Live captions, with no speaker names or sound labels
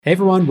Hey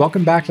everyone,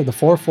 welcome back to the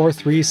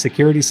 443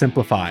 Security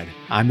Simplified.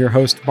 I'm your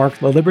host, Mark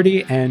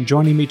LaLiberty, and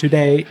joining me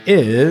today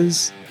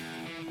is...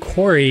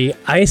 Corey,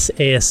 Ice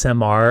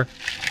ASMR,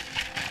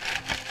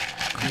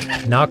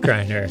 not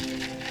grinder.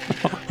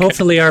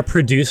 Hopefully our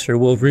producer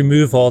will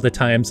remove all the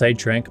times I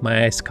drank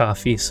my iced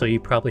coffee, so you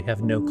probably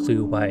have no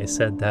clue why I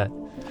said that.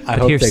 I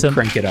hope they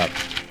crank it up.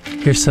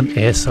 Here's some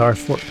ASMR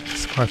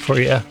for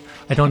you.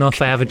 I don't know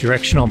if I have a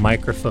directional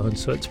microphone,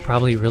 so it's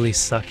probably really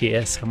sucky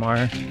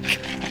ASMR.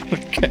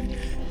 Okay.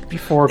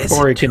 Before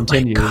Corey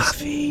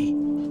continues,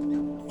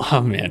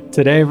 oh man,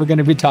 today we're going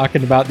to be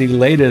talking about the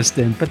latest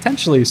and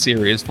potentially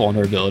serious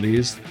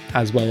vulnerabilities,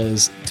 as well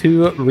as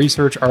 2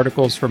 research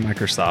articles from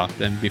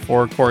Microsoft. And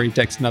before Corey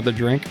takes another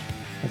drink,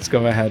 let's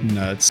go ahead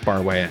and spar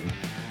away in.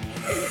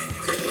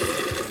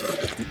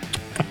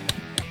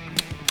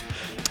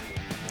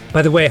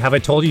 By the way, have I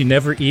told you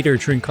never eat or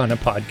drink on a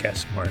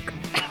podcast, Mark?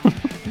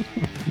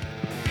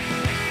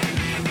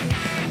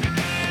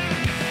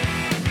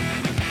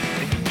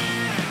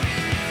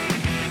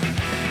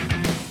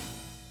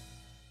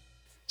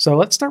 So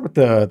let's start with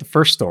the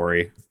first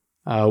story,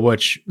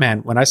 which, man,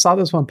 when I saw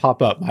this one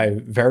pop up, my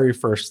very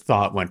first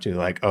thought went to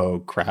like, oh,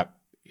 crap,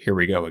 here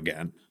we go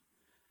again.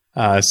 Did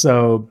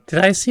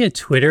I see a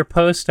Twitter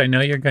post? I know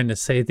you're going to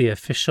say the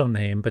official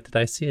name, but did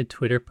I see a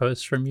Twitter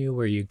post from you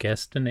where you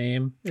guessed a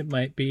name? It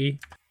might be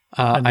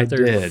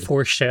another I did.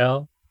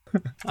 Foreshell.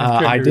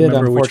 I did,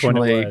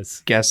 unfortunately,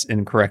 guess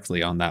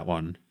incorrectly on that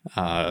one.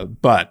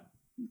 But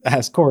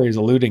as Corey's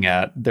alluding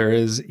at, there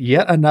is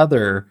yet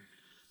another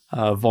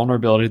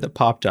vulnerability that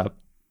popped up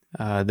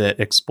that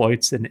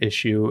exploits an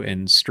issue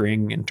in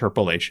string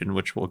interpolation,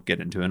 which we'll get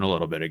into in a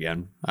little bit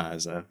again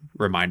as a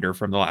reminder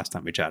from the last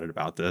time we chatted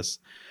about this.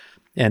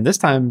 And this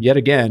time, yet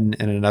again,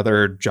 in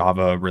another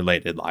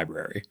Java-related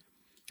library.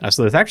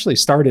 So this actually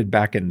started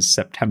back in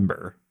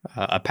September.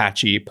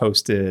 Apache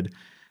posted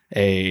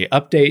a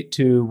update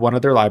to one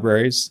of their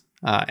libraries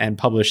and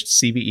published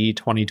CVE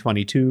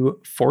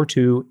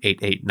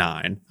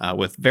 2022-42889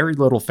 with very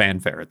little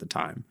fanfare at the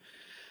time.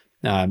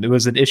 It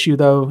was an issue,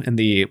 though, in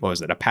the,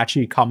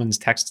 Apache Commons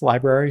Text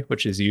Library,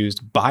 which is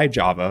used by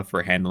Java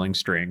for handling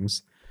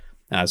strings.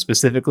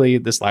 Specifically,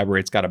 this library,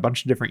 it's got a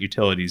bunch of different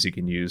utilities you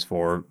can use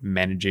for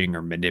managing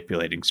or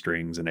manipulating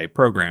strings in a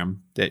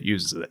program that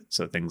uses it.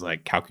 So things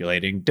like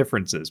calculating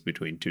differences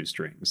between 2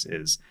 strings.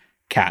 Is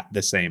cat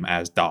the same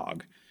as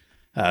dog?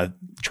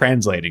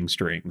 Translating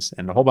strings,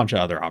 and a whole bunch of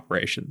other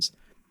operations.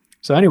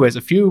 So anyways,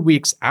 a few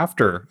weeks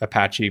after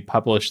Apache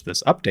published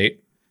this update,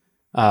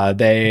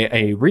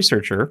 a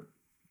researcher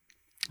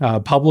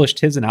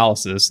published his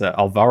analysis,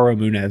 Alvaro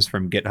Munez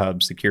from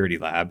GitHub Security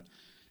Lab,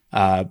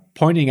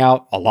 pointing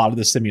out a lot of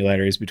the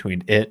similarities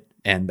between it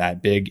and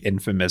that big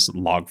infamous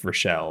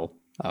Log4Shell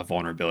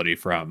vulnerability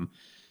from,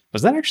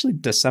 was that actually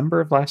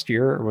December of last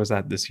year or was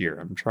that this year?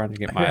 I'm trying to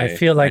get my... I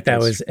feel like that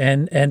was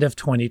end of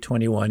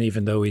 2021,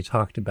 even though we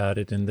talked about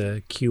it in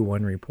the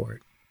Q1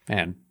 report.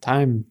 Man,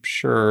 time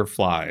sure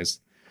flies.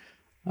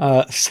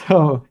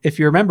 So if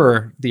you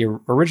remember the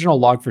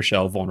original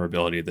Log4Shell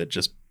vulnerability that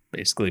just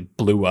basically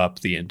blew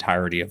up the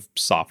entirety of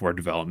software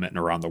development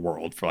around the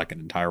world for like an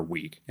entire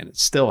week, and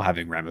it's still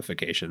having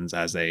ramifications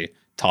as a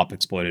top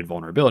exploited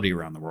vulnerability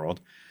around the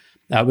world.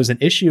 That was an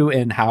issue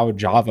in how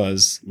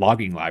Java's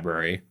logging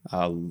library,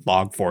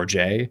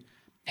 Log4j,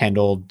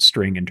 handled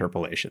string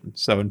interpolation.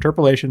 So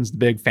interpolation is the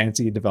big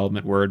fancy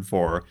development word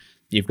for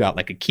you've got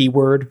like a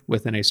keyword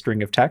within a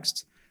string of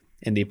text,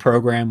 and the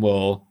program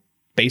will,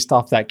 based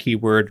off that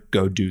keyword,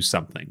 go do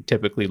something,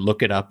 typically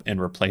look it up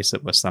and replace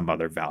it with some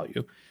other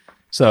value.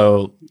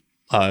 So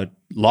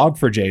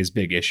Log4j's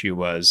big issue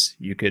was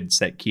you could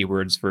set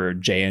keywords for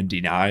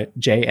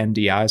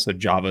JNDI, so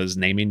Java's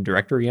naming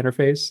directory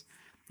interface,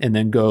 and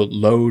then go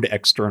load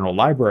external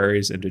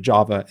libraries into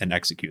Java and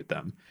execute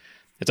them.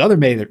 Its other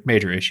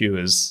major issue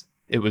is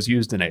it was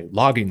used in a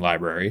logging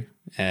library,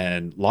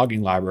 and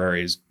logging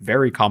libraries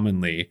very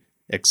commonly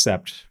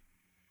accept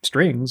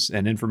strings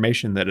and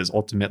information that is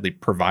ultimately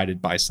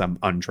provided by some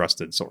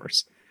untrusted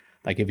source.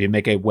 Like if you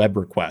make a web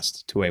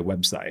request to a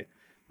website,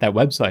 that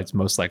website's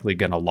most likely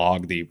going to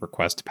log the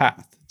request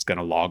path. It's going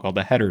to log all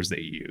the headers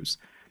that you use.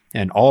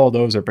 And all of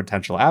those are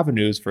potential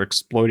avenues for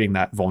exploiting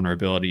that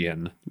vulnerability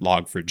in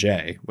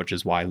Log4j, which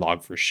is why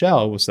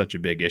Log4Shell was such a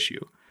big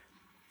issue.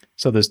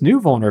 So this new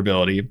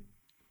vulnerability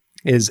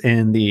is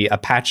in the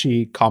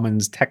Apache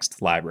Commons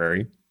Text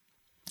Library.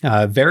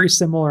 Very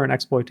similar in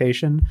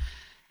exploitation,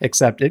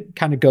 except it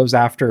kind of goes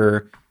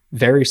after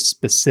very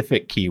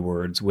specific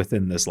keywords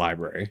within this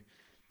library.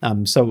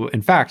 So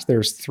in fact,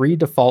 there's 3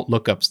 default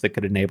lookups that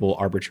could enable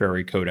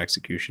arbitrary code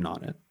execution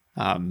on it.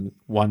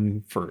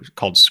 One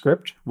called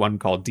script, one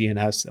called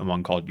DNS, and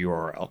one called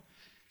URL.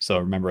 So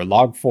remember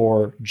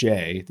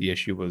Log4j, the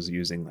issue was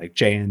using like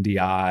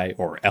JNDI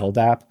or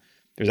LDAP.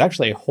 There's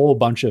actually a whole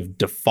bunch of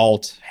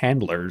default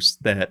handlers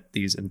that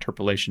these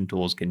interpolation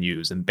tools can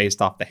use. And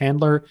based off the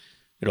handler,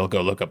 it'll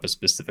go look up a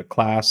specific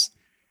class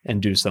and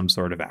do some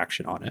sort of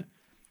action on it.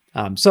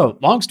 So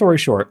long story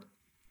short,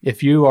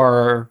 if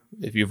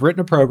you've written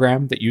a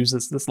program that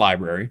uses this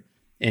library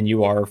and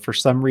you are for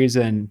some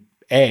reason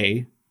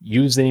A,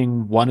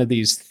 using one of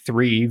these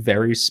three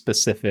very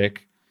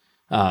specific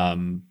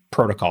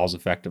protocols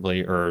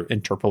effectively, or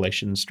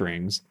interpolation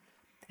strings,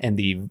 and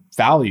the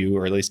value,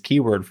 or at least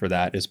keyword for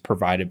that, is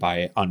provided by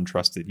an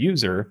untrusted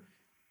user,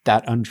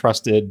 that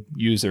untrusted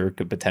user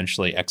could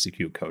potentially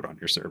execute code on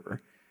your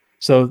server.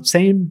 So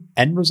same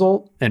end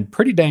result and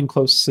pretty dang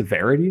close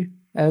severity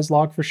as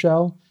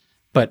Log4Shell,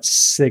 but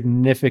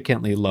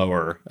significantly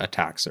lower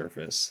attack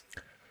surface.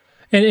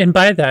 And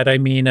by that, I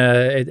mean,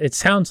 it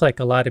sounds like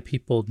a lot of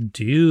people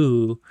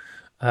do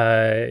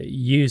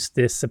use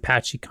this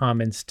Apache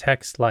Commons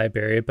text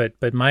library,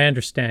 but my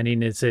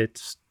understanding is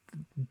it's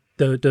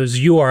those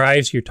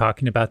URIs you're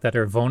talking about that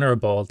are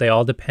vulnerable, they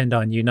all depend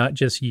on you not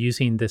just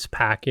using this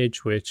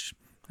package, which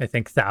I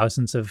think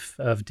thousands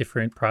of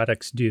different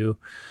products do,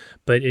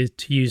 but is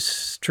to use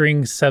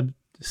string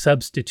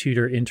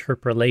substitutor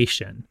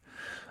interpolation.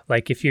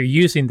 Like if you're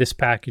using this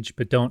package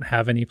but don't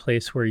have any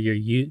place where you're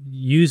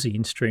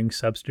using string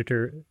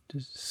substitutor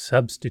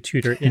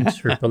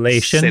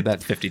interpolation. Say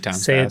that 50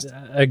 times fast.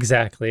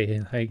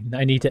 Exactly.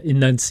 I need to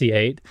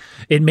enunciate.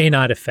 It may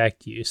not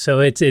affect you. So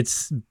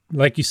it's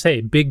like you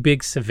say,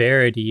 big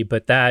severity,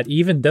 but that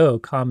even though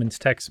Commons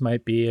text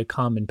might be a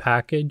common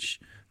package,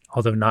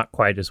 although not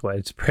quite as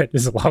widespread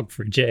as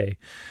Log4j,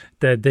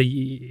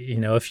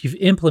 if you've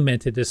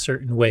implemented a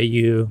certain way,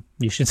 you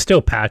should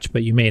still patch,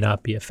 but you may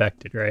not be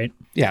affected, right?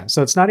 Yeah.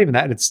 So it's not even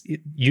that; it's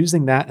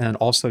using that and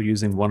also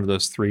using one of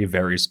those three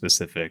very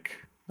specific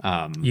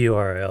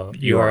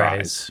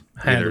URIs,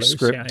 either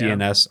script,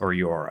 DNS, or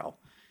URL.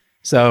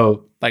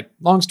 So, like,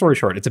 long story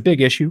short, it's a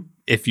big issue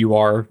if you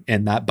are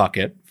in that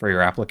bucket for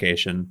your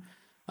application.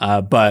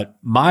 But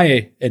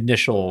my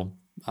initial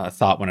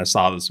thought when I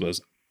saw this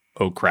was,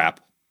 oh crap.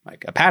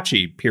 Like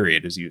Apache,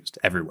 period, is used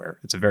everywhere.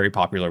 It's a very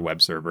popular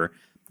web server.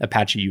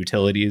 Apache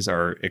utilities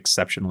are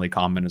exceptionally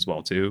common as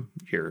well, too.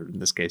 Here, in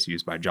this case,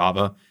 used by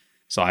Java.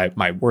 So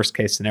my worst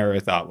case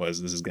scenario thought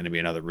was this is going to be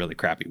another really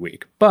crappy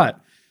week.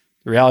 But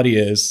the reality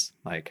is,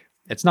 like,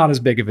 it's not as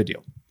big of a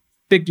deal.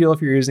 Big deal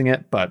if you're using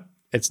it, but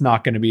it's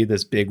not going to be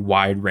this big,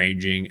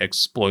 wide-ranging,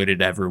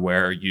 exploited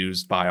everywhere,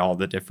 used by all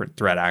the different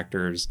threat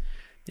actors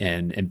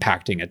and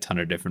impacting a ton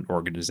of different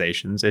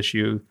organizations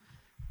issue,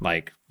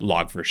 like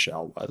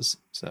Log4Shell was.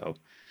 So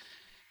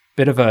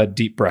bit of a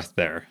deep breath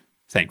there,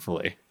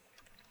 thankfully.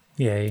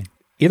 Yay.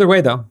 Either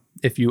way, though,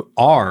 if you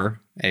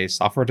are a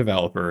software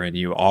developer and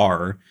you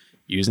are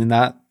using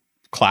that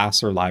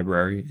class or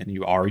library and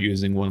you are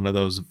using one of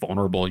those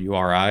vulnerable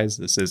URIs,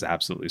 this is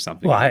absolutely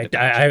something. Well,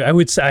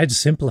 I'd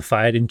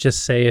simplify it and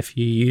just say if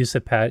you use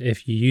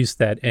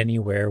that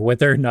anywhere,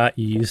 whether or not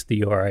you use the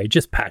URI,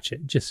 just patch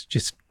it.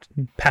 Just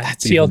patch.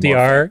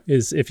 TLDR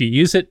is if you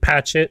use it,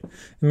 patch it.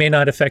 It may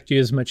not affect you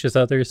as much as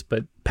others,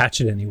 but patch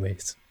it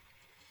anyways.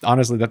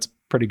 Honestly, that's a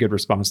pretty good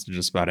response to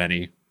just about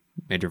any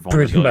major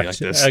vulnerability like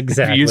this.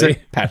 Exactly. If you use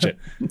it, patch it.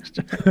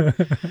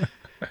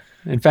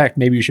 In fact,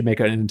 maybe you should make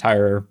an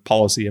entire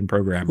policy and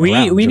program.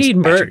 We need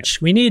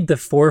merch. We need the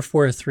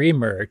 443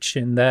 merch,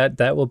 and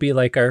that will be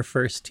like our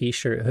first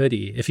t-shirt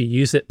hoodie. If you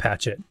use it,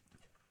 patch it.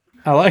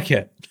 I like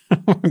it.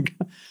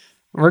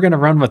 We're going to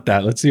run with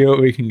that. Let's see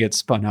what we can get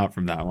spun out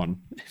from that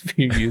one. If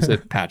you use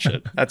it, patch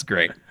it. That's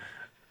great.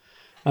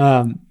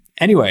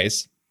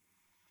 Anyways,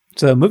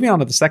 so moving on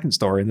to the second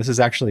story, and this is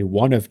actually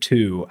one of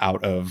two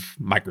out of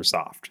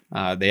Microsoft.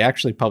 They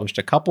actually published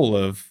a couple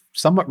of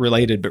somewhat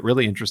related but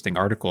really interesting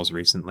articles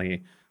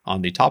recently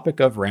on the topic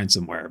of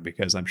ransomware,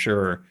 because I'm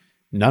sure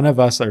none of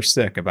us are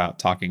sick about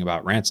talking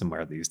about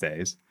ransomware these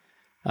days.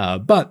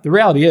 But the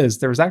reality is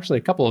there was actually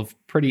a couple of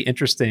pretty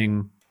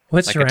interesting.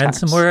 What's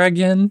ransomware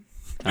again?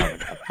 Oh,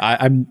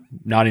 I'm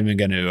not even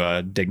going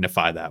to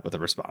dignify that with a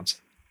response.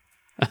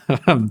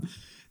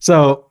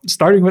 So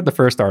starting with the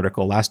first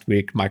article, last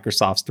week,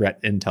 Microsoft's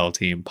threat intel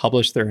team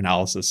published their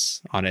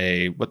analysis on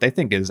what they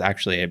think is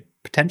actually a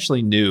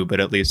potentially new, but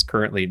at least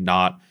currently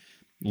not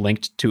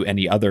linked to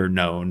any other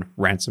known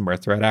ransomware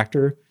threat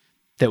actor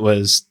that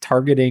was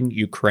targeting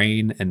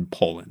Ukraine and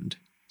Poland.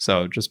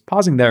 So just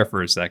pausing there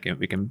for a second,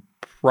 we can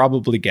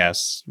probably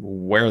guess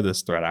where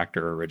this threat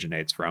actor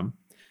originates from.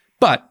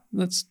 But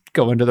let's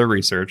go into the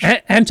research.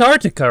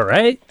 Antarctica,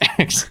 right?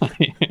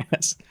 Actually,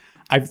 yes.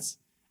 I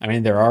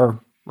mean, there are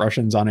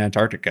Russians on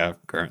Antarctica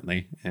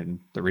currently in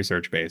the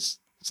research base.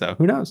 So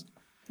who knows?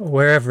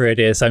 Wherever it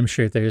is, I'm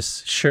sure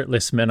there's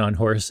shirtless men on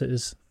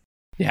horses.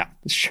 Yeah,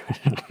 sure.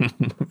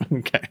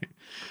 Okay.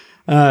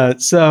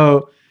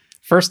 So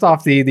first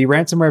off, the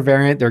ransomware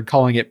variant, they're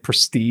calling it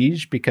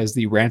Prestige because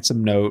the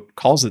ransom note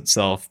calls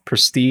itself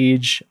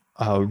Prestige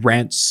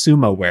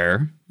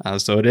Ransomware.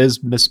 So it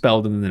is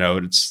misspelled in the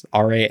note. It's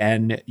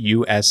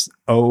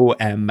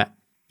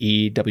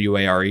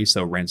RANUSOMEWARE,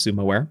 so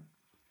Ransomware.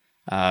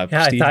 I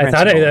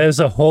thought it was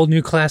a whole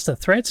new class of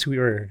threats we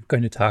were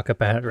going to talk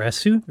about.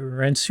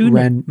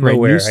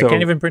 Ransomware. I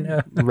can't even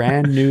pronounce.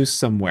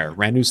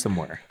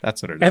 Ransomware.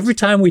 That's what it is. Every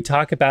time we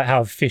talk about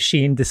how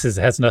phishing,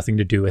 has nothing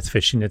to do with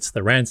phishing. It's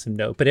the ransom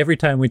note. But every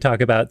time we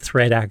talk about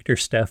threat actor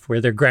stuff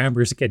where their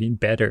grammar's getting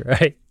better,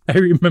 I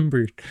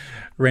remember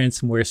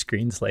ransomware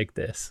screens like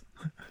this.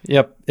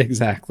 Yep,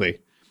 exactly.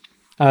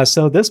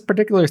 So this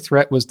particular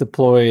threat was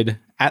deployed,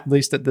 at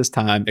least at this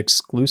time,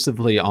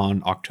 exclusively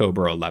on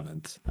October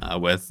 11th,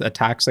 with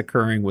attacks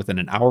occurring within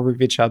an hour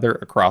of each other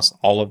across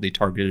all of the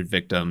targeted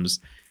victims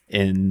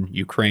in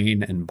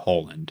Ukraine and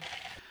Poland.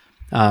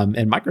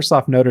 And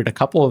Microsoft noted a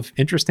couple of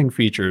interesting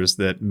features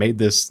that made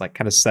this like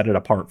kind of set it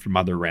apart from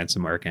other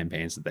ransomware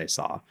campaigns that they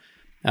saw.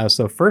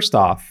 So first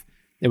off,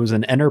 it was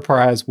an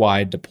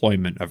enterprise-wide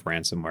deployment of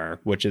ransomware,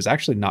 which is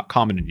actually not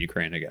common in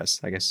Ukraine, I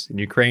guess. I guess in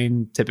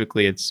Ukraine,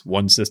 typically it's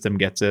one system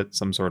gets it,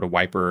 some sort of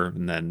wiper,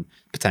 and then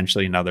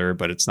potentially another,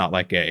 but it's not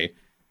like a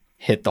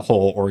hit the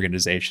whole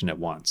organization at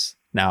once.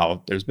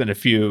 Now, there's been a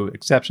few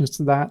exceptions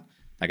to that.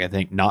 Like I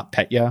think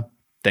NotPetya,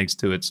 thanks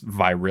to its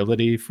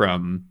virality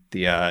from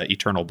the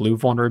Eternal Blue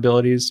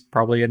vulnerabilities,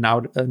 probably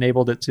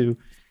enabled it to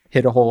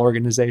hit a whole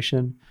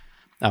organization.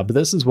 But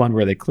this is one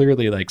where they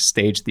clearly like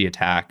staged the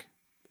attack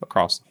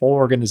across whole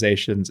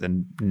organizations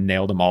and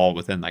nailed them all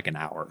within like an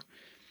hour.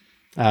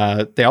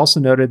 They also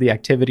noted the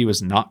activity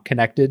was not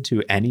connected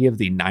to any of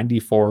the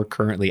 94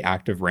 currently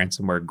active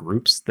ransomware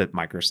groups that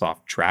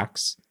Microsoft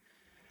tracks.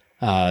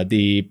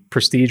 The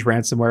Prestige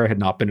ransomware had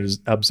not been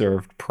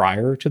observed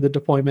prior to the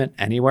deployment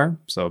anywhere,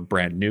 so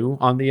brand new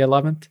on the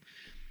 11th.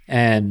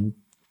 And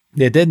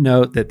they did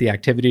note that the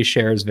activity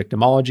shares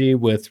victimology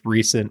with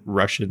recent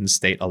Russian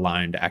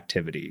state-aligned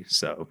activity.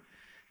 So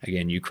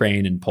again,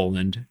 Ukraine and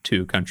Poland,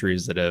 two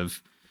countries that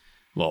have,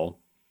 well,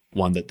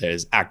 one that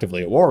is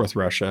actively at war with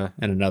Russia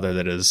and another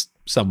that has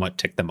somewhat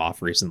ticked them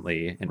off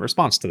recently in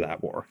response to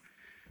that war.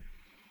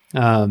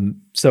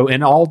 So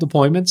in all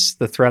deployments,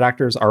 the threat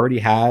actors already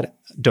had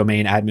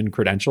domain admin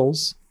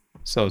credentials.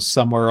 So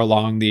somewhere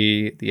along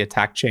the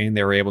attack chain,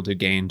 they were able to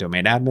gain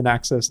domain admin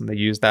access, and they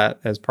used that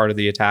as part of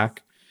the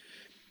attack.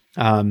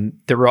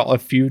 There were a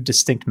few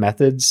distinct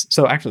methods.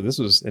 So actually, this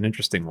was an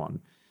interesting one.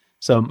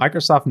 So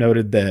Microsoft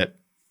noted that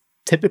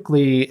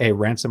typically a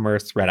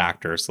ransomware threat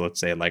actor, so let's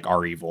say like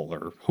REvil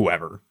or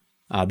whoever,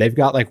 they've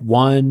got like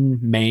one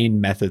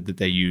main method that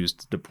they use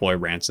to deploy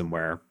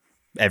ransomware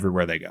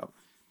everywhere they go.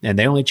 And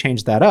they only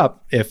change that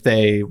up if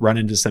they run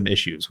into some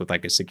issues with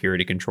like a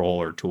security control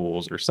or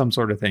tools or some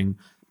sort of thing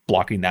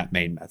blocking that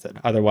main method.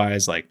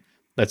 Otherwise, like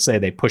let's say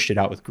they push it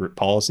out with group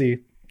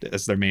policy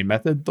as their main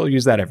method, they'll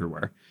use that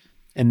everywhere.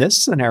 In this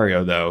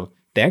scenario, though,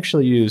 they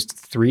actually used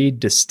 3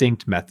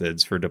 distinct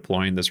methods for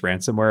deploying this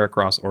ransomware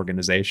across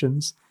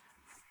organizations.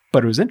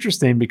 But it was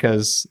interesting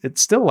because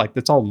it's still like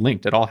it's all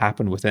linked. It all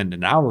happened within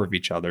an hour of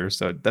each other.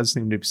 So it does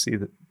seem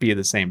to be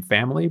the same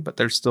family, but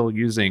they're still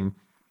using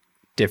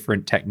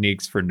different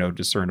techniques for no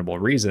discernible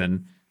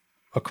reason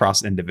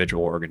across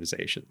individual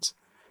organizations.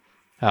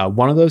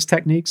 One of those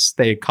techniques,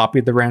 they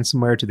copied the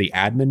ransomware to the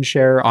admin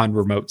share on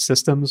remote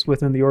systems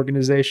within the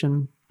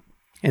organization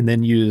and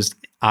then used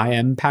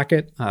IM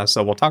packet.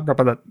 So we'll talk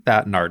about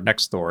that in our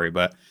next story,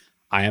 but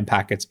IM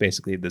packet's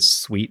basically this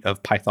suite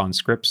of Python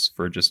scripts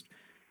for just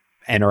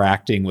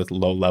interacting with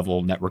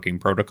low-level networking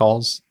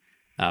protocols.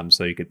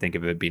 So you could think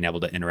of it being able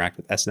to interact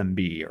with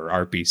SMB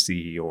or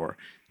RPC or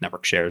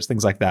network shares,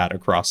 things like that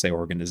across the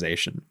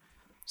organization.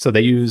 So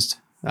they used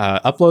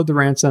upload the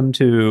ransom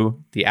to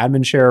the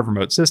admin share of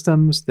remote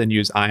systems, then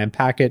use IM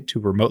packet to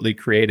remotely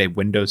create a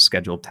Windows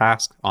scheduled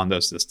task on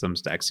those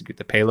systems to execute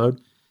the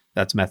payload.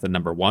 That's method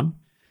number 1.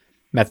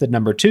 Method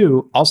number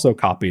 2 also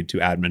copied to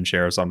admin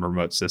shares on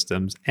remote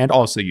systems and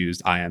also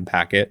used IM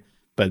packet.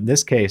 But in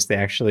this case, they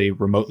actually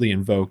remotely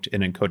invoked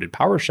an encoded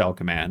PowerShell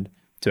command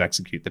to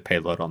execute the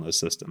payload on those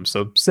systems.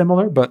 So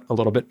similar, but a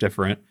little bit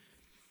different.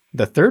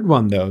 The third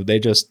one, though, they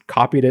just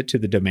copied it to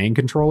the domain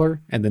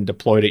controller and then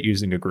deployed it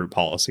using a group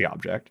policy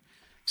object.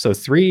 So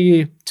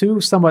two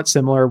somewhat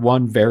similar,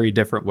 one very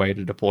different way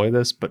to deploy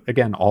this, but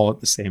again, all at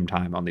the same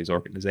time on these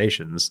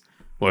organizations,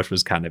 which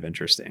was kind of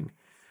interesting.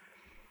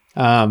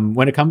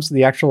 When it comes to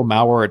the actual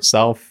malware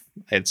itself,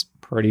 it's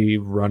pretty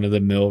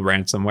run-of-the-mill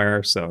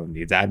ransomware, so it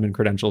needs admin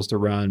credentials to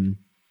run,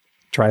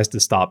 tries to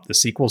stop the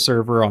SQL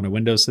server on a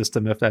Windows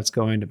system if that's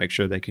going to make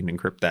sure they can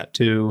encrypt that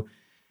too,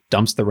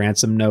 dumps the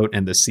ransom note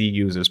in the C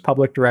user's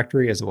public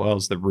directory as well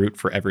as the root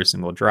for every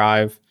single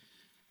drive.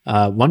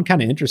 One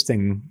kind of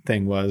interesting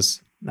thing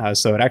was,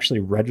 so it actually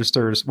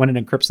registers, when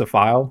it encrypts a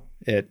file,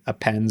 it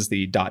appends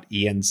the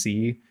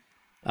 .enc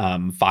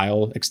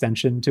file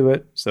extension to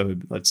it. So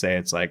let's say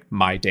it's like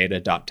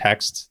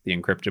mydata.txt. The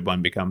encrypted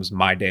one becomes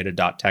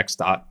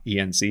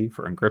mydata.text.enc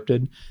for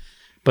encrypted.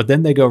 But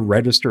then they go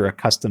register a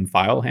custom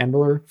file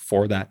handler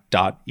for that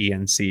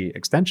 .enc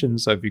extension.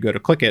 So if you go to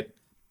click it,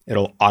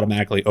 it'll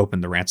automatically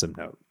open the ransom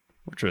note,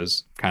 which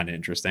was kind of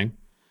interesting.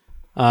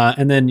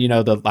 And then,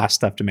 the last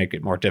step to make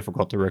it more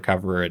difficult to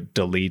recover, it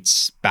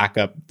deletes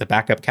the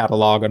backup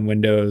catalog on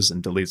Windows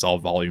and deletes all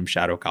volume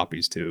shadow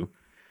copies too.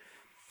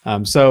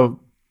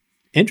 So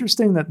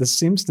interesting that this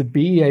seems to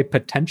be a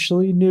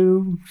potentially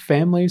new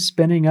family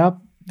spinning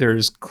up.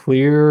 There's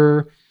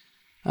clear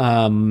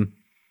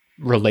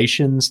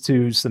relations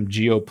to some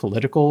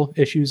geopolitical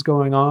issues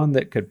going on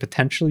that could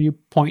potentially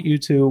point you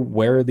to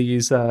where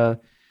these,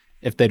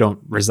 if they don't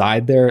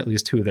reside there, at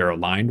least who they're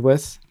aligned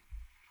with.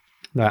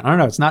 I don't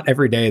know. It's not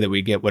every day that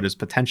we get what is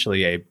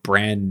potentially a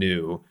brand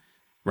new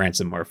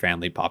ransomware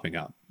family popping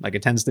up. Like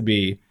it tends to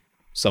be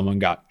someone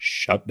got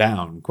shut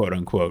down, quote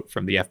unquote,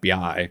 from the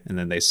FBI, and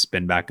then they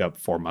spin back up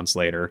 4 months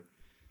later.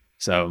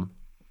 So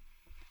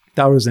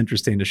that was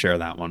interesting to share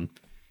that one.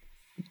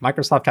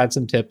 Microsoft had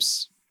some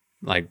tips,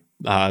 like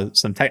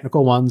some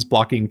technical ones,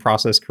 blocking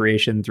process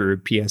creation through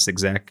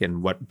psexec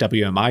and what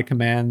WMI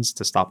commands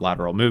to stop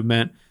lateral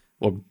movement.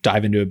 We'll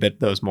dive into a bit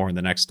those more in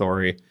the next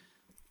story.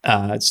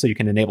 So you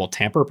can enable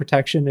tamper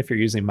protection if you're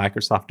using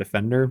Microsoft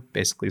Defender,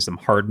 basically some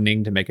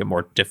hardening to make it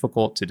more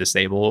difficult to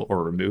disable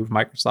or remove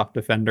Microsoft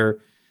Defender.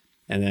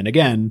 And then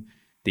again,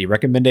 the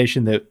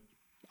recommendation that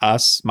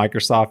us,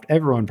 Microsoft,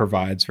 everyone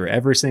provides for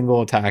every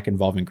single attack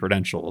involving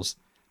credentials: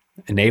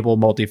 enable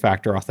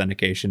multi-factor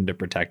authentication to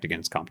protect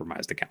against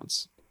compromised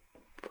accounts.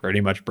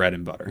 Pretty much bread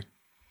and butter.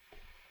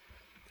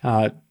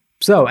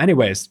 So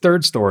anyways,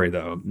 third story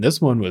though. This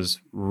one was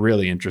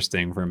really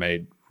interesting from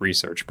a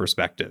research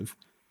perspective.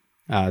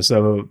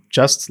 So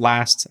just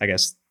last, I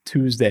guess,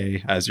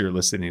 Tuesday, as you're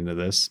listening to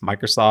this,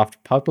 Microsoft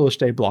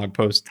published a blog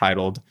post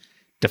titled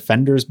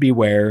 "Defenders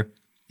Beware,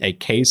 a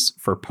case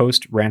for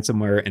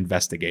post-ransomware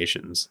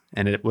investigations."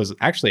 And it was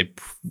actually a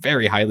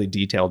very highly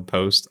detailed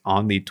post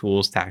on the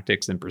tools,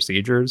 tactics, and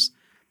procedures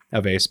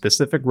of a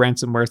specific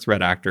ransomware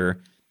threat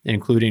actor,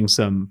 including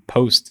some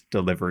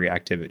post-delivery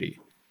activity.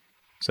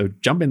 So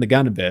jumping the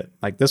gun a bit,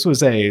 like this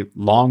was a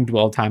long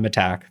dwell time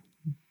attack.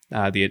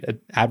 The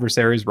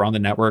adversaries were on the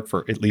network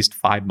for at least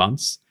 5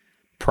 months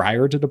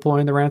prior to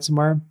deploying the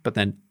ransomware. But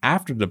then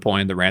after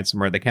deploying the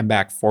ransomware, they came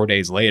back 4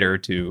 days later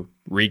to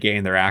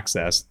regain their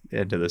access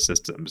into the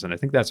systems. And I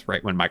think that's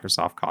right when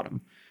Microsoft caught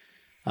them.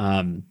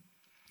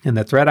 And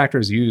the threat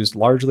actors used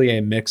largely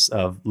a mix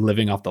of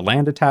living off the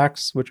land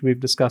attacks, which we've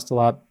discussed a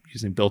lot,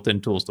 using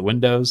built-in tools to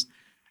Windows,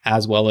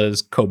 as well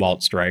as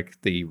Cobalt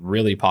Strike, the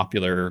really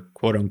popular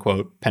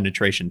quote-unquote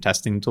penetration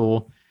testing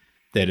tool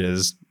that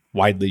is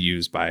widely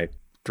used by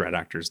threat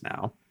actors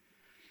now.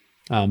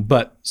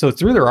 But so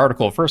through their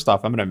article, first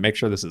off, I'm going to make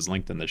sure this is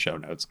linked in the show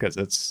notes because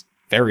it's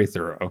very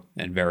thorough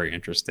and very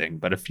interesting.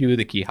 But a few of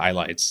the key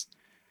highlights: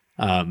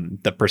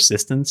 the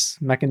persistence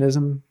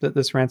mechanism that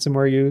this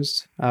ransomware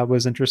used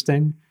was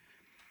interesting.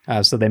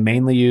 So they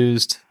mainly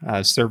used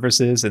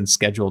services and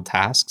scheduled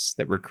tasks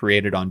that were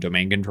created on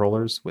domain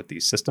controllers with the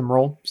system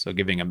role, so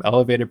giving them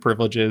elevated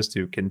privileges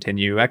to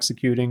continue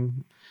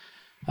executing.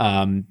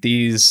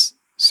 These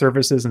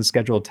services and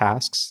scheduled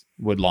tasks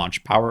would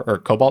launch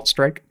Cobalt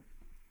Strike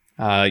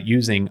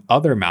using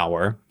other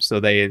malware. So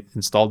they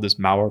installed this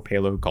malware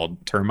payload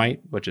called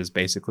Termite, which is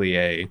basically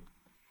a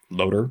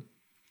loader.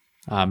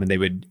 And they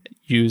would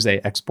use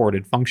a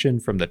exported function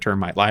from the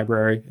Termite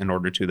library in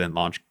order to then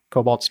launch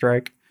Cobalt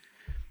Strike.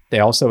 They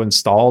also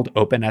installed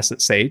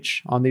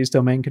OpenSSH on these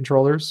domain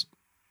controllers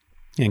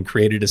and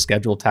created a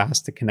scheduled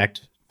task to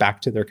connect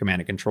back to their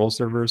command and control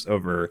servers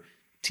over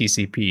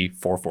TCP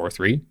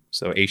 443,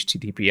 so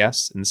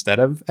HTTPS instead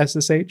of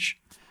SSH.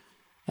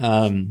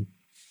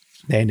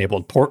 They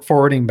enabled port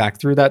forwarding back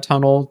through that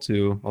tunnel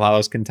to allow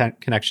this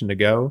connection to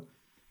go.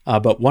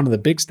 But one of the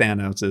big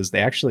standouts is they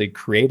actually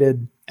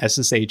created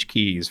SSH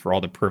keys for all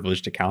the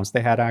privileged accounts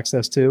they had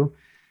access to,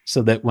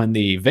 so that when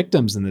the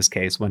victims in this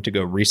case went to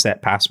go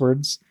reset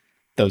passwords,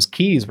 those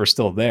keys were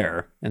still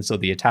there. And so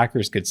the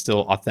attackers could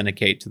still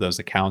authenticate to those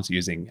accounts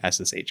using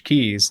SSH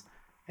keys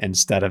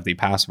instead of the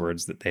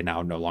passwords that they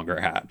now no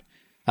longer had.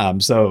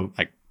 So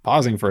like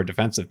pausing for a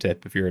defensive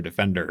tip, if you're a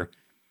defender,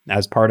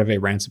 as part of a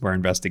ransomware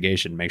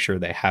investigation, make sure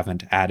they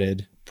haven't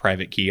added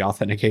private key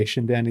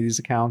authentication to any of these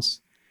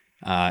accounts.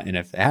 And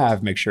if they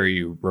have, make sure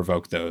you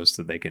revoke those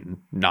so they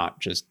can not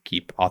just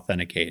keep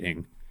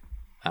authenticating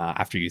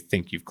after you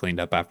think you've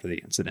cleaned up after the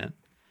incident.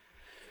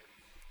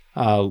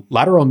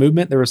 Lateral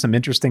movement, there were some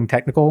interesting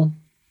technical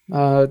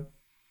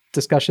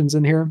discussions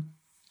in here.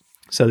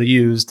 So they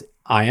used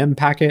IM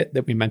packet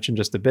that we mentioned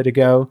just a bit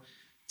ago.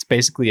 It's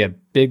basically a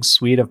big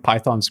suite of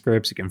Python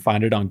scripts. You can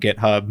find it on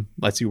GitHub.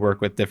 Lets you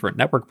work with different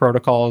network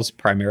protocols,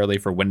 primarily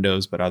for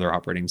Windows, but other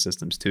operating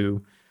systems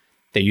too.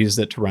 They used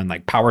it to run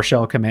like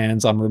PowerShell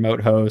commands on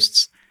remote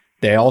hosts.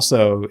 They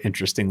also,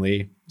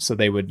 interestingly, so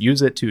they would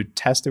use it to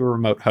test a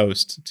remote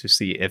host to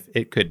see if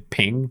it could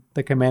ping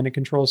the command and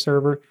control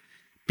server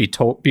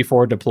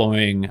before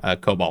deploying a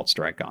Cobalt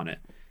Strike on it.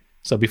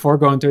 So before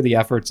going through the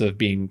efforts of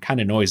being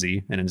kind of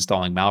noisy and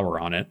installing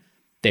malware on it,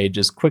 they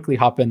just quickly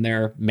hop in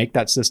there, make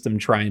that system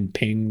try and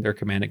ping their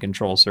command and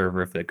control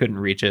server. If they couldn't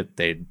reach it,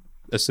 they'd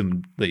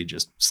assumedly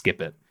just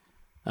skip it,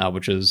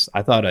 which is,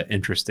 I thought, an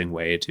interesting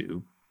way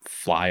to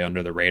fly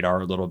under the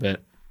radar a little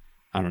bit.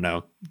 I don't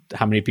know.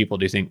 How many people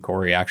do you think,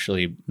 Corey,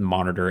 actually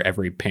monitor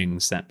every ping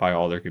sent by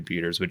all their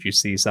computers? Would you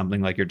see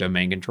something like your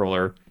domain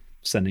controller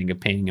sending a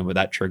ping, and would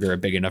that trigger a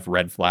big enough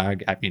red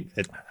flag? I mean,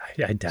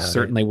 I doubt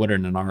certainly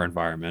wouldn't in our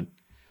environment.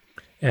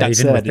 Yeah,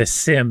 even with the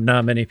SIM,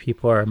 not many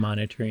people are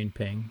monitoring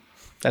ping.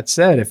 That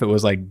said, if it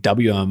was like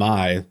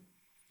WMI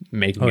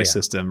making a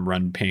system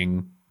run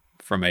ping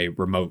from a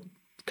remote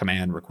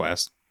command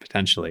request,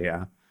 potentially,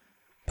 yeah.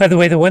 By the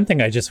way, the one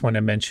thing I just want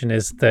to mention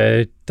is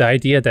the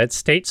idea that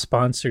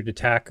state-sponsored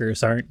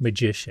attackers aren't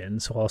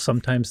magicians. While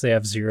sometimes they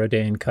have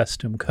zero-day and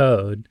custom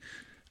code,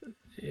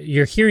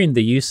 you're hearing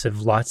the use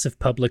of lots of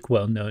public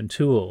well-known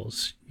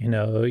tools.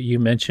 You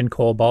mentioned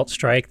Cobalt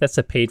Strike. That's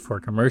a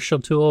paid-for commercial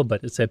tool,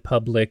 but it's a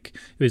public.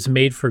 It was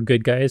made for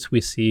good guys.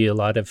 We see a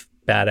lot of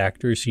bad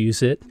actors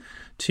use it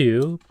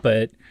too.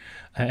 But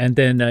and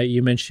then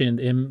you mentioned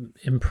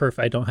Imperf.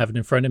 I don't have it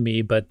in front of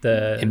me, but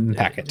the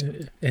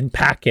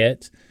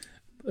Packet.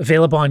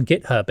 Available on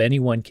GitHub.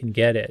 Anyone can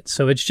get it.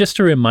 So it's just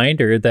a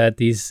reminder that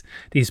these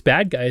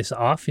bad guys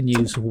often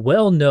use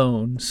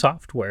well-known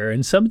software,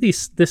 and some of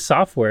this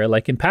software,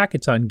 like in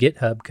Packets on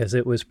GitHub, because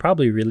it was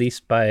probably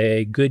released by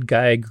a good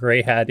guy,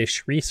 gray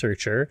hat-ish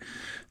researcher.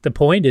 The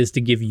point is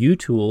to give you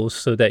tools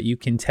so that you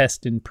can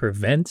test and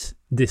prevent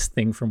this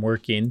thing from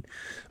working.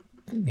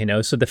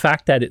 So the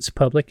fact that it's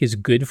public is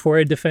good for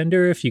a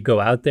defender if you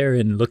go out there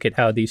and look at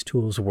how these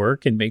tools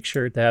work and make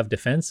sure to have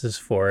defenses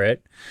for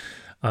it.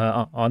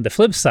 On the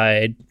flip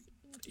side,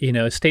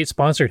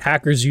 state-sponsored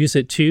hackers use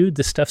it too.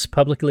 The stuff's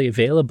publicly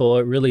available.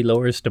 It really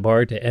lowers the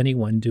bar to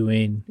anyone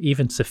doing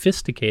even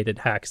sophisticated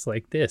hacks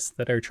like this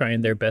that are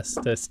trying their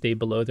best to stay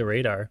below the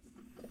radar.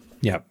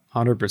 Yeah,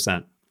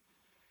 100%.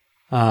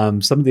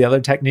 Some of the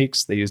other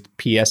techniques, they used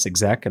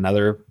PsExec,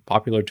 another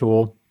popular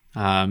tool,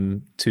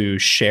 to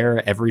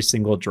share every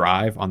single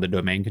drive on the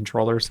domain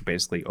controller. So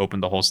basically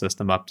open the whole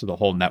system up to the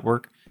whole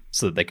network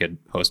so that they could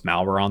host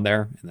malware on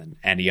there, and then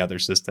any other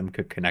system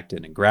could connect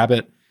in and grab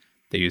it.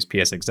 They used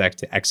PsExec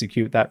to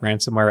execute that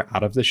ransomware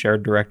out of the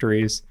shared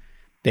directories.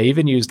 They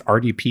even used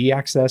RDP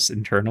access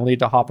internally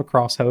to hop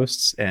across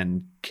hosts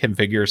and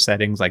configure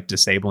settings like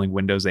disabling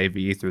Windows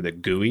AV through the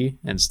GUI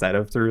instead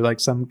of through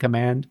like some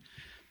command,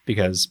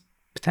 because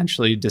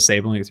potentially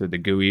disabling it through the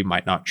GUI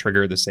might not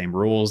trigger the same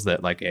rules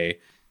that like a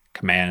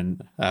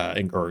command or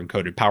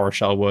encoded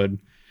PowerShell would.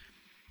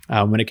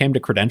 When it came to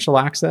credential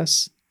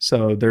access,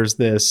 so there's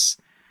this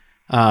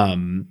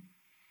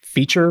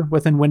feature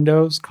within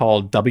Windows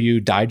called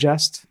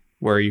wdigest,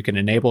 where you can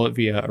enable it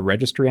via a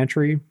registry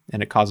entry,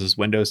 and it causes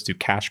Windows to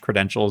cache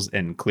credentials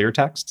in clear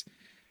text.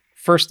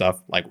 First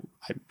off, like,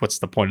 what's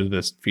the point of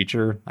this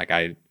feature?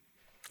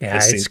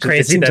 It's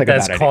crazy that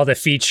that's called a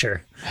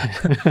feature.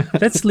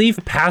 Let's leave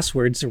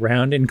passwords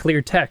around in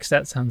clear text.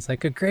 That sounds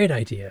like a great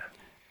idea.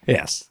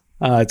 Yes.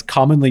 It's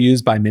commonly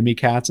used by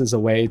Mimikatz as a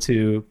way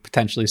to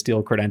potentially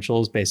steal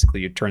credentials. Basically,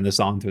 you turn this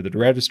on through the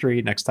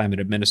registry. Next time an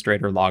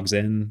administrator logs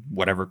in,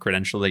 whatever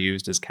credential they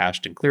used is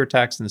cached in clear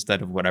text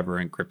instead of whatever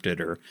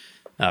encrypted or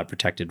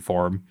protected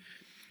form.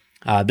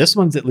 This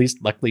one's at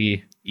least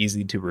luckily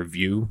easy to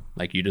review.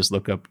 Like, you just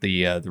look up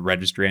the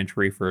registry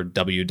entry for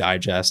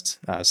wdigest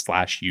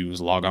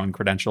 /use logon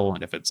credential,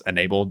 and if it's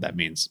enabled, that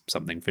means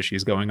something fishy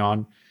is going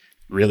on.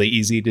 Really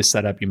easy to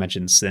set up. You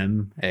mentioned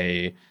SIM,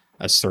 a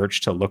search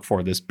to look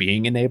for this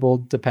being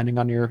enabled, depending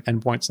on your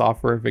endpoint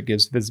software, if it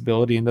gives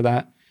visibility into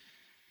that.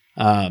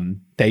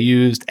 They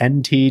used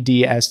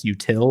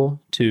ntdsutil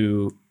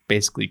to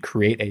basically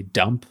create a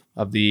dump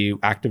of the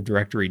Active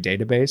Directory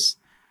database.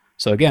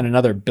 So again,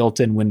 another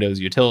built-in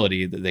Windows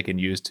utility that they can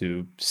use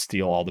to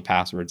steal all the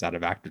passwords out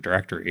of Active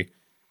Directory.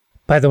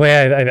 By the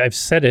way, I've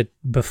said it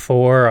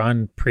before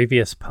on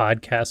previous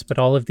podcasts, but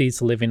all of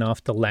these living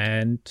off the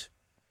land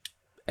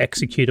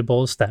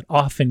executables that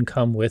often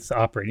come with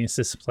operating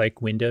systems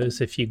like Windows.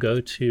 If you go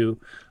to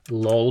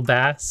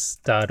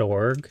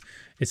lolbas.org,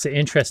 it's an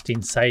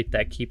interesting site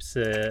that keeps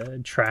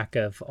track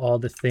of all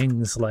the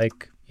things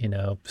like,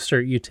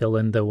 certutil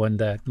and the one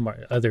that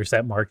others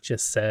that Mark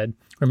just said,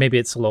 or maybe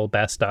it's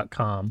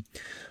lolbas.com,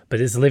 but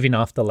it's living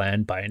off the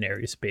land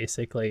binaries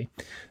basically.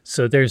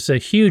 So there's a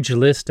huge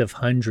list of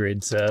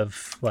hundreds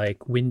of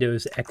like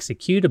Windows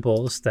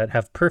executables that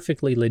have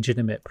perfectly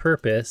legitimate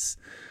purpose,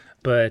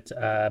 but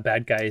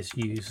bad guys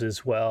use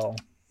as well.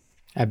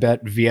 I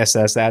bet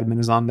VSS admin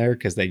is on there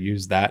because they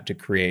use that to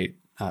create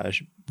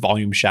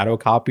volume shadow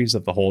copies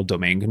of the whole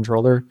domain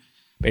controller.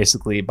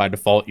 Basically, by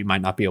default, you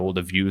might not be able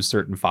to view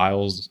certain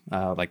files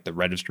like the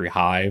registry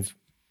hive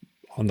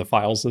on the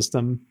file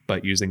system,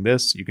 but using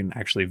this, you can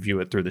actually view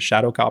it through the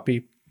shadow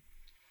copy.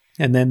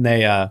 And then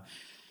they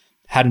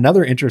had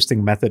another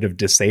interesting method of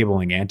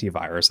disabling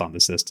antivirus on the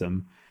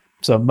system.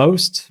 So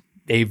most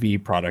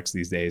AV products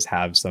these days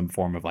have some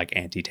form of like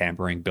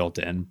anti-tampering built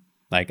in.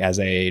 Like as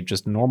a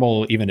just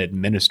normal, even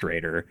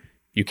administrator,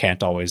 you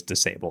can't always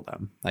disable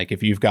them. Like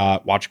if you've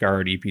got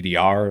WatchGuard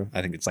EPDR,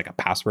 I think it's like a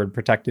password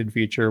protected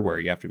feature where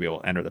you have to be able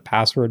to enter the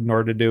password in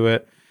order to do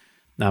it.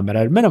 But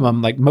at a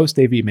minimum, like most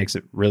AV makes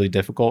it really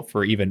difficult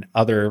for even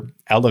other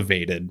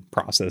elevated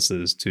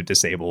processes to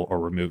disable or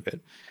remove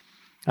it.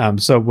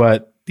 So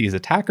what these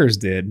attackers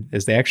did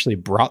is they actually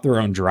brought their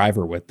own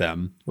driver with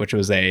them, which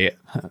was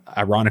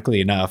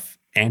ironically enough,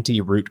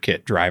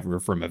 anti-rootkit driver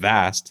from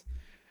Avast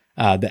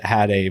that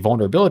had a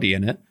vulnerability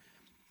in it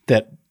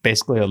that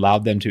basically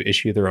allowed them to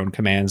issue their own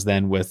commands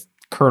then with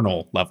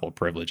kernel level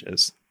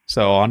privileges.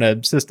 So on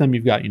a system,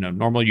 you've got,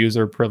 normal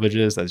user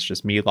privileges. That's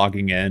just me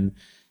logging in.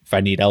 If I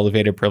need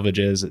elevated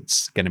privileges,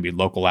 it's going to be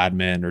local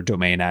admin or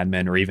domain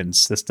admin or even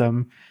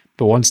system.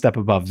 But one step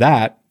above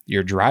that,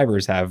 your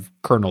drivers have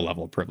kernel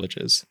level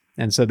privileges.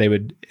 And so they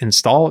would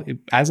install,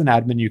 as an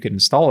admin, you could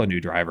install a new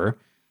driver.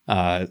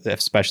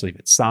 especially if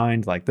it's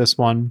signed like this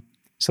one.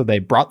 So they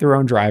brought their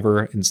own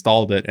driver,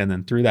 installed it, and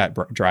then through that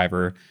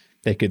driver,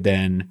 they could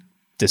then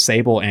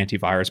disable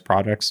antivirus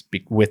products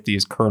with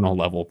these kernel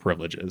level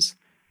privileges,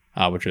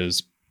 which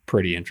is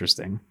pretty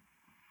interesting.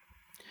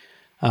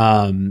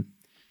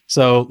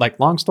 So like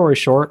long story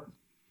short,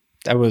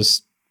 that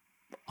was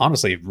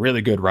honestly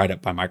really good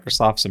write-up by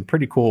Microsoft. Some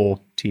pretty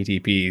cool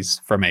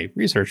TTPs from a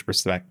research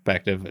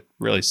perspective. It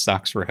really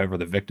sucks for whoever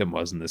the victim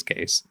was in this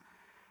case.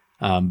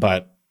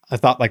 But I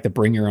thought like the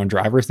bring your own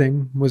driver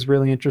thing was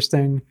really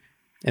interesting.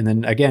 And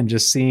then again,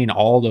 just seeing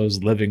all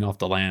those living off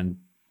the land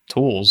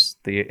tools,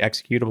 the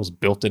executables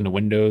built into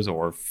Windows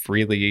or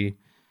freely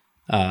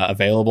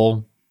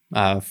available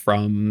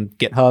from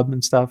GitHub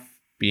and stuff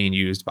being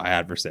used by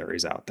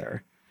adversaries out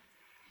there.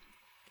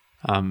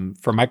 From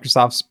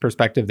Microsoft's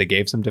perspective, they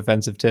gave some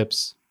defensive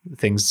tips,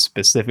 things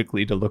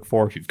specifically to look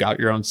for if you've got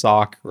your own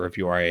SOC or if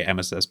you are a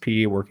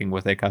MSSP working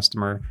with a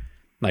customer.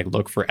 Like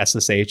look for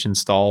SSH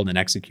installed and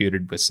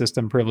executed with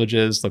system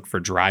privileges. Look for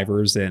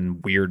drivers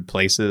in weird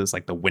places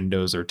like the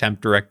Windows or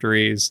temp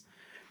directories.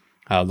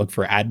 Look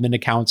for admin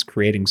accounts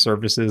creating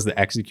services that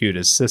execute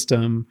as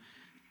system.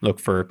 Look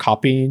for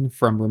copying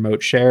from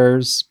remote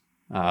shares,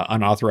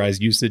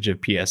 unauthorized usage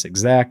of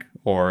psexec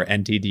or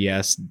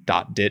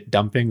ntds.dit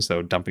dumping,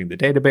 so dumping the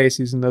database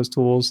using those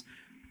tools,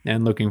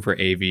 and looking for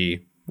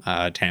AV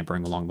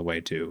tampering along the way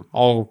too.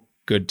 All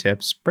good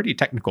tips, pretty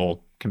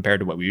technical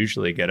compared to what we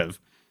usually get of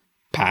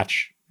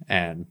patch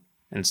and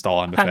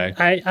install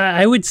MFA.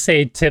 I would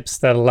say tips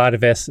that a lot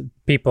of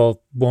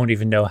people won't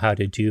even know how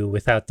to do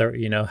without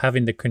the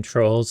having the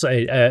controls.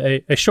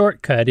 A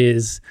shortcut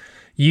is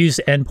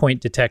use endpoint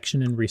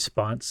detection and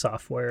response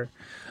software.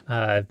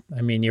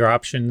 Your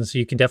options,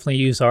 you can definitely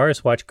use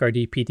ours,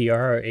 WatchGuard EPDR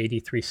or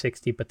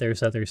 8360, but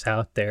there's others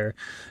out there.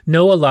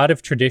 Know a lot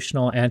of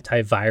traditional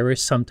antivirus,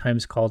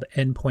 sometimes called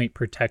endpoint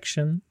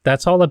protection.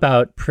 That's all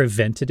about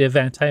preventative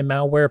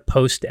anti-malware,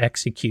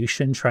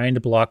 post-execution, trying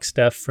to block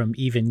stuff from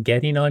even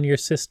getting on your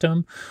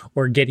system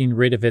or getting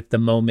rid of it the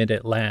moment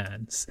it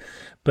lands.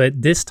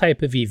 But this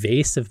type of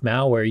evasive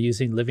malware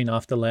using living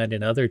off the land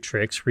and other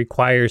tricks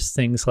requires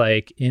things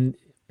like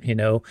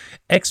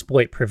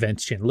exploit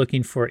prevention,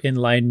 looking for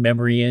inline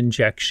memory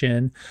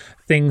injection,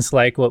 things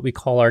like what we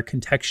call our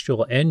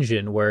contextual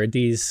engine, where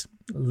these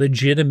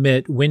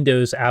legitimate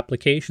Windows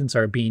applications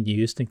are being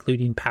used,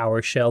 including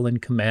PowerShell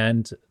and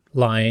command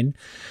line,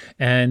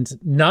 and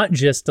not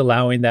just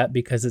allowing that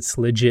because it's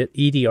legit.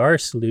 EDR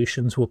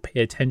solutions will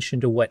pay attention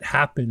to what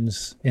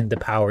happens in the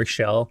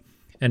PowerShell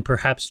and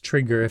perhaps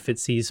trigger if it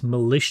sees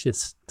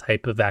malicious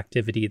type of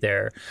activity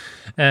there.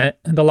 And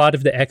a lot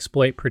of the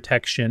exploit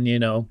protection,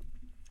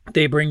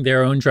 they bring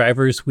their own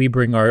drivers, we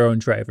bring our own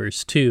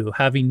drivers too.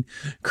 Having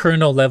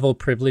kernel level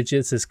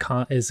privileges is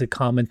a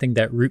common thing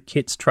that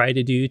rootkits try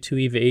to do to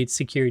evade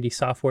security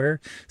software.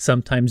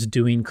 Sometimes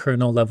doing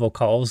kernel level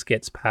calls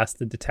gets past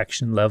the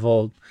detection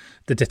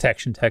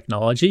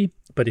technology.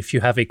 But if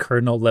you have a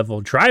kernel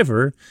level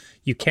driver,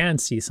 you can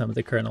see some of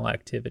the kernel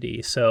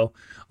activity. So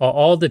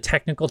all the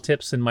technical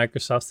tips in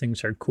Microsoft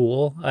things are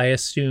cool. I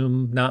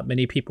assume not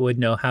many people would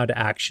know how to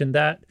action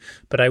that,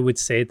 but I would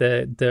say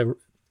that the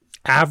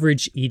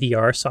average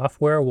EDR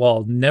software,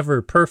 while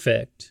never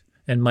perfect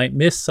and might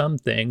miss some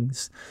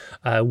things,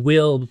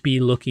 will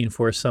be looking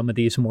for some of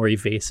these more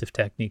evasive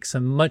techniques,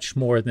 and much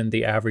more than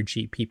the average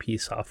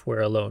EPP software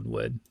alone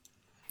would.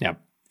 Yeah.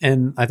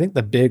 And I think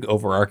the big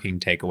overarching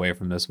takeaway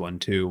from this one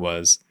too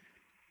was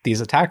these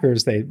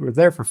attackers, they were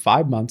there for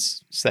 5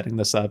 months setting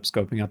this up,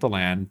 scoping out the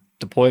LAN,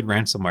 deployed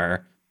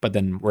ransomware, but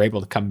then were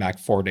able to come back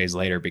 4 days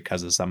later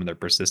because of some of their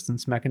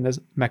persistence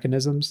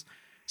mechanisms.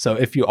 So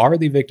if you are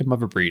the victim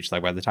of a breach,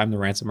 like by the time the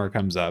ransomware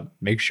comes up,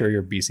 make sure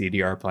your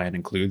BCDR plan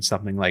includes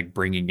something like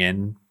bringing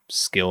in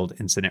skilled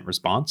incident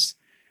response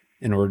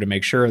in order to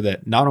make sure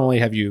that not only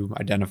have you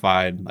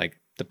identified like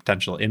the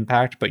potential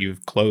impact, but you've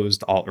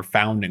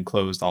found and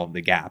closed all of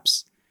the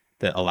gaps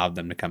that allowed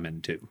them to come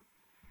in too.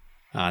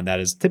 That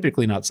is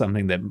typically not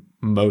something that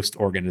most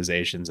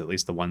organizations, at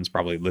least the ones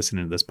probably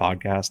listening to this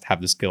podcast,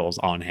 have the skills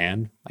on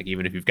hand. Like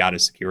even if you've got a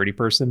security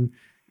person,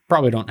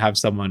 probably don't have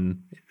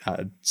someone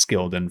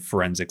skilled in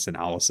forensics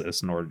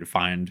analysis in order to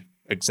find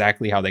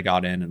exactly how they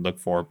got in and look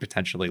for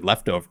potentially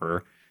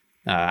leftover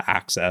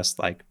access,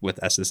 like with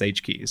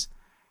SSH keys.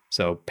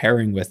 So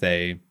pairing with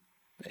a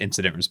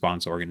incident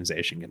response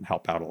organization can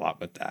help out a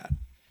lot with that.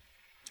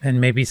 And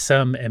maybe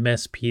some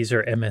MSPs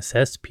or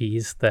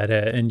MSSPs that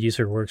an end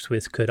user works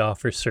with could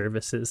offer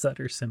services that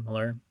are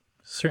similar.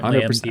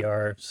 Certainly 100%.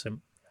 MDR.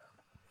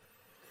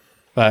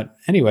 But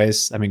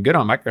anyways, good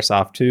on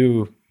Microsoft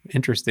too.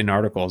 Interesting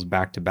articles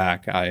back to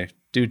back. I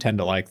do tend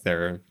to like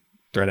their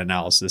threat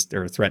analysis,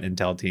 their threat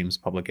intel team's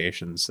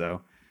publications.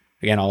 So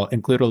again, I'll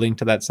include a link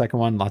to that second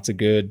one. Lots of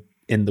good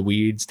in the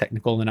weeds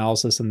technical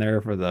analysis in there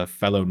for the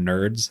fellow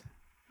nerds.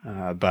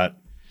 But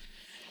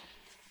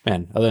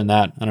man, other than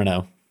that, I don't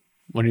know.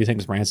 When do you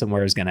think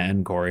ransomware is going to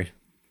end, Corey?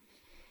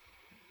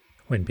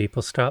 When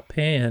people stop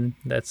paying,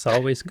 that's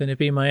always going to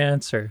be my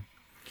answer.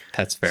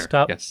 That's fair.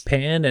 Stop Yes.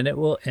 paying and it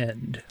will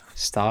end.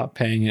 Stop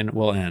paying and it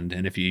will end.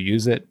 And if you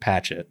use it,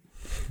 patch it.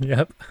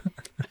 Yep.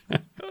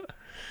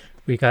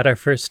 We got our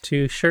first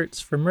 2 shirts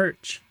for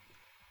merch.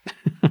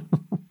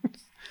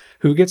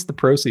 Who gets the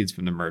proceeds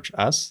from the merch?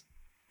 Us?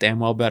 Damn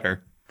well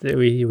better.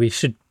 We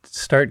should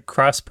start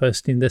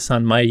cross-posting this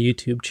on my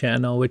YouTube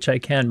channel, which I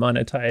can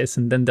monetize,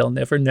 and then they'll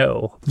never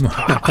know.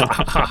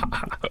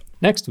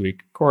 Next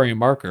week, Corey and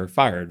Mark are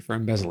fired for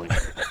embezzling.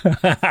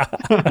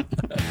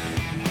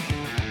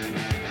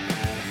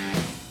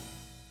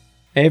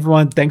 Hey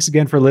everyone, thanks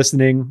again for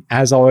listening.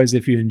 As always,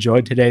 if you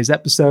enjoyed today's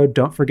episode,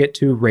 don't forget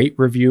to rate,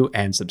 review,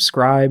 and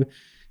subscribe.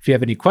 If you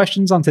have any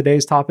questions on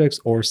today's topics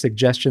or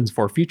suggestions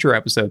for future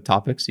episode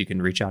topics, you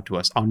can reach out to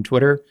us on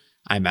Twitter.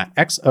 I'm at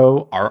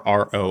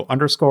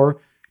XORRO_.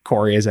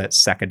 Corey is at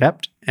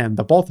SecAdept, and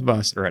the both of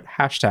us are at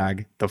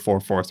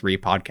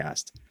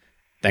 #the443podcast.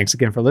 Thanks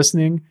again for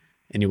listening,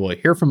 and you will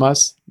hear from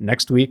us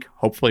next week,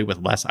 hopefully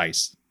with less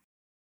ice.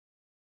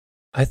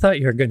 I thought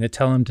you were going to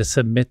tell him to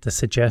submit the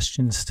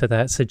suggestions to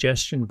that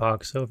suggestion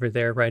box over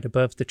there right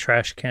above the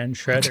trash can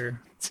shredder.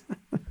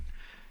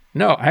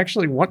 No, I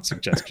actually want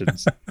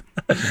suggestions.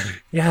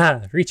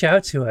 Yeah, reach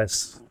out to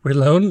us. We're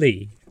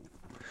lonely.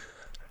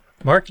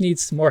 Mark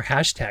needs some more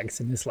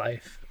hashtags in his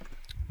life.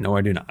 No,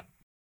 I do not.